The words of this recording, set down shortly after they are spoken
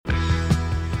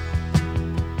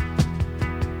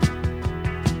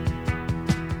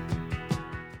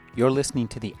You're listening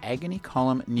to the Agony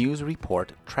Column News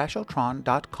Report,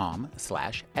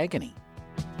 trashotron.com/agony.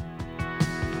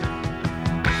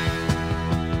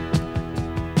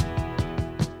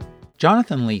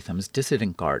 Jonathan Letham's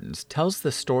Dissident Gardens tells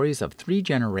the stories of 3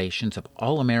 generations of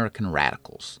all-American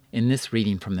radicals. In this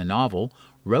reading from the novel,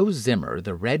 Rose Zimmer,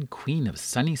 the Red Queen of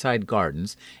Sunnyside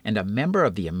Gardens and a member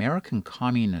of the American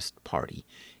Communist Party,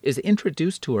 is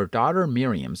introduced to her daughter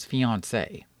Miriam's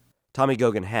fiancé. Tommy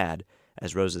Gogan had,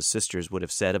 as Rose's sisters would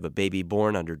have said of a baby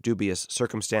born under dubious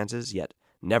circumstances, yet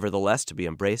nevertheless to be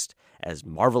embraced as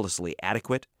marvelously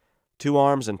adequate, 2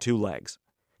 arms and 2 legs.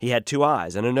 He had 2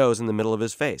 eyes and a nose in the middle of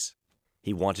his face.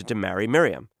 He wanted to marry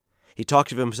Miriam. He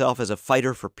talked of himself as a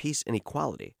fighter for peace and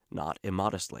equality, not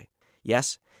immodestly.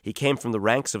 Yes, he came from the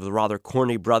ranks of the rather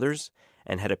corny brothers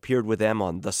and had appeared with them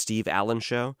on The Steve Allen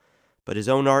Show, but his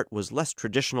own art was less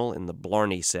traditional in the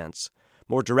Blarney sense,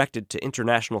 more directed to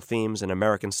international themes and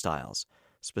American styles,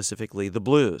 specifically the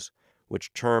blues,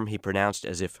 which term he pronounced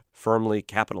as if firmly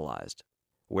capitalized.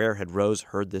 Where had Rose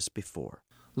heard this before?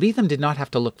 Letham did not have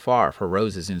to look far for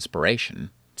Rose's inspiration.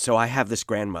 So I have this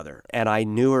grandmother, and I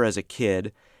knew her as a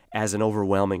kid as an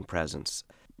overwhelming presence.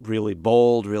 Really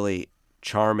bold, really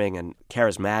charming and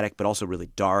charismatic, but also really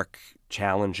dark,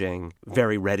 challenging,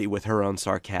 very ready with her own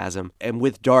sarcasm, and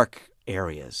with dark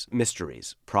areas,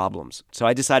 mysteries, problems. So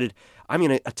I decided I'm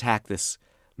going to attack this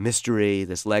mystery,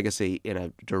 this legacy in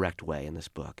a direct way in this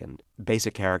book, and base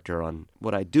a character on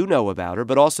what I do know about her,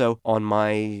 but also on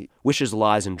my wishes,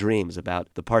 lies, and dreams about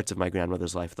the parts of my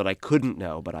grandmother's life that I couldn't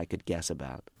know, but I could guess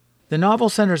about. The novel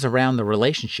centers around the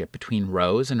relationship between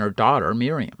Rose and her daughter,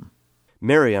 Miriam.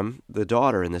 Miriam, the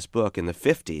daughter in this book in the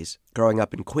 50s, growing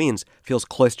up in Queens, feels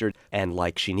cloistered and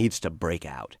like she needs to break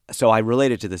out. So I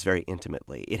related to this very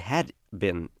intimately. It had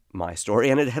been my story,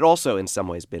 and it had also in some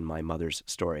ways been my mother's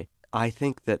story. I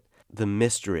think that the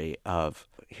mystery of,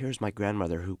 here's my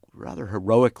grandmother who rather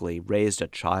heroically raised a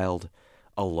child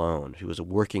alone. She was a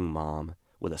working mom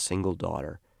with a single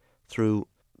daughter through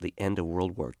the end of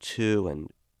World War II and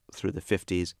through the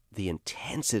 50s. The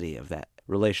intensity of that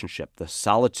relationship, the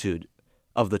solitude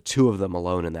of the 2 of them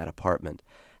alone in that apartment,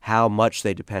 how much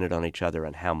they depended on each other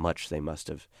and how much they must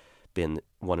have been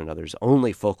one another's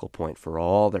only focal point for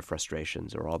all their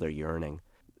frustrations or all their yearning.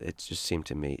 It just seemed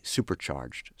to me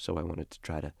supercharged, so I wanted to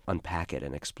try to unpack it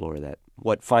and explore that,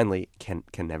 what finally can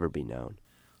never be known.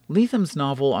 Letham's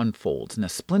novel unfolds in a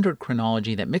splintered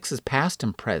chronology that mixes past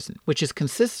and present, which is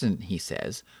consistent, he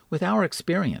says, with our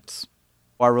experience.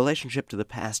 Our relationship to the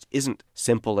past isn't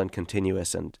simple and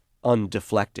continuous and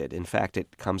undeflected. In fact,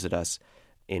 it comes at us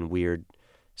in weird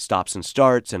stops and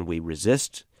starts, and we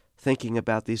resist thinking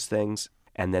about these things,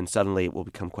 and then suddenly it will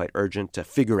become quite urgent to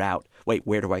figure out, wait,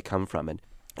 where do I come from?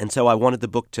 And so I wanted the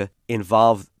book to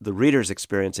involve the readers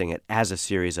experiencing it as a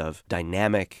series of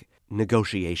dynamic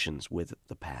negotiations with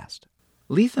the past.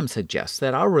 Letham suggests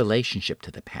that our relationship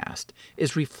to the past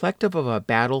is reflective of a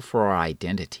battle for our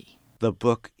identity. The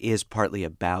book is partly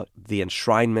about the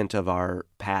enshrinement of our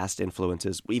past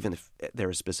influences, even if they're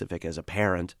as specific as a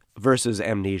parent, versus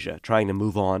amnesia, trying to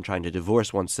move on, trying to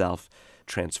divorce oneself,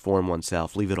 transform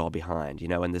oneself, leave it all behind,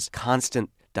 and this constant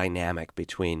dynamic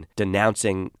between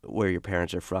denouncing where your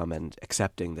parents are from and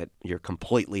accepting that you're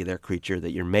completely their creature,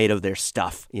 that you're made of their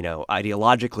stuff,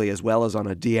 ideologically as well as on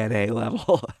a DNA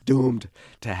level, doomed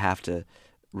to have to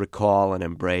recall and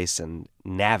embrace and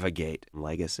navigate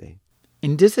legacy.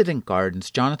 In Dissident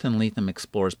Gardens, Jonathan Lethem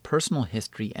explores personal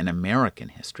history and American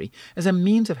history as a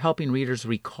means of helping readers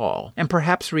recall and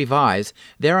perhaps revise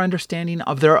their understanding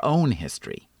of their own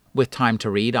history. With time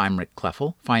to read, I'm Rick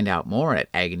Kleffel. Find out more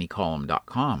at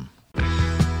agonycolumn.com.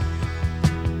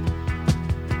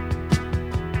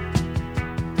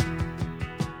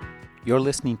 You're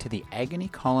listening to the Agony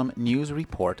Column News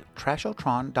Report,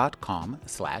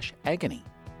 trashotron.com/agony.